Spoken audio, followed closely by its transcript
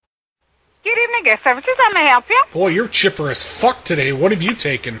Good evening, guest services. How may I help you? Boy, you're chipper as fuck today. What have you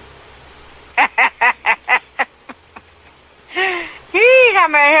taken? How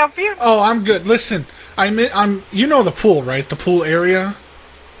may I help you? Oh, I'm good. Listen, I'm. You know the pool, right? The pool area.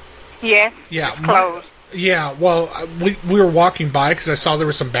 Yes. Yeah. It's closed. Yeah. Well, we were walking by because I saw there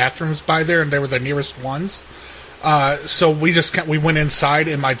were some bathrooms by there, and they were the nearest ones. So we went inside,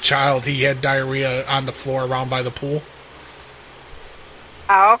 and my child, he had diarrhea on the floor around by the pool.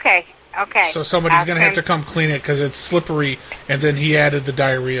 Oh, okay. Okay. So somebody's going to have to come clean it because it's slippery, and then he added the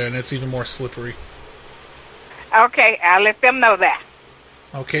diarrhea, and it's even more slippery. Okay, I'll let them know that.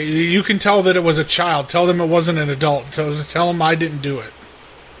 Okay, you can tell that it was a child. Tell them it wasn't an adult. Tell them I didn't do it.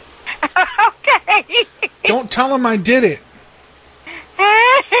 Okay. Don't tell them I did it.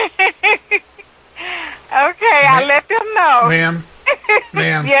 Okay, I'll let them know. Ma'am.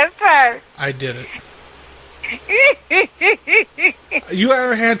 Yes, sir. I did it. You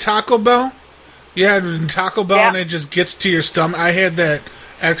ever had Taco Bell? You had Taco Bell and it just gets to your stomach. I had that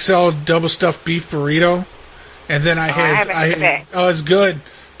XL double stuffed beef burrito, and then I had oh, it's good.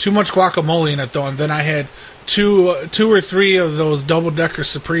 Too much guacamole in it though, and then I had two or three of those double decker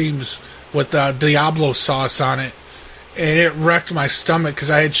Supremes with Diablo sauce on it, and it wrecked my stomach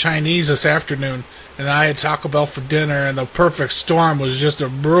because I had Chinese this afternoon, and I had Taco Bell for dinner, and the perfect storm was just a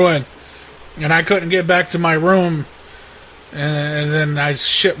brewing, and I couldn't get back to my room, and then I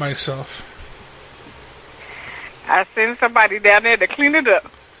shit myself. I send somebody down there to clean it up.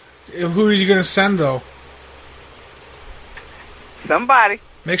 Who are you going to send though? Somebody.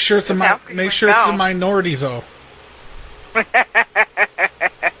 Make sure it's a minority though.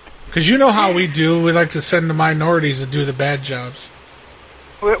 Because you know how we do. We like to send the minorities to do the bad jobs.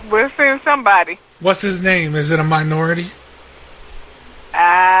 We'll send somebody. What's his name? Is it a minority?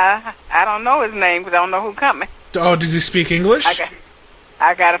 I don't know his name because I don't know who's coming. Oh, does he speak English?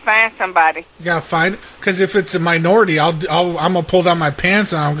 I gotta find somebody. You gotta find, because if it's a minority, I'm gonna pull down my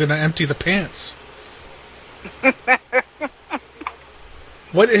pants and I'm gonna empty the pants.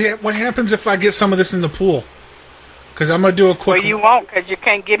 What happens if I get some of this in the pool? Because I'm going to do a quick... Well, you won't, because you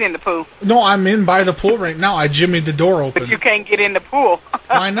can't get in the pool. No, I'm in by the pool right now. I jimmied the door open. But you can't get in the pool.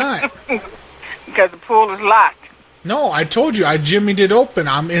 Why not? Because the pool is locked. No, I told you. I jimmied it open.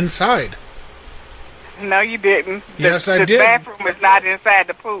 I'm inside. No, you didn't. Yes, I did. The bathroom is not inside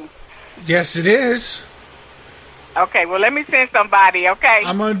the pool. Yes, it is. Okay, well, let me send somebody, okay?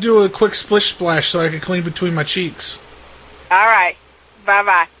 I'm going to do a quick splish splash so I can clean between my cheeks. All right.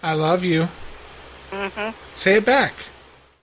 Bye-bye. I love you. Mm-hmm. Say it back.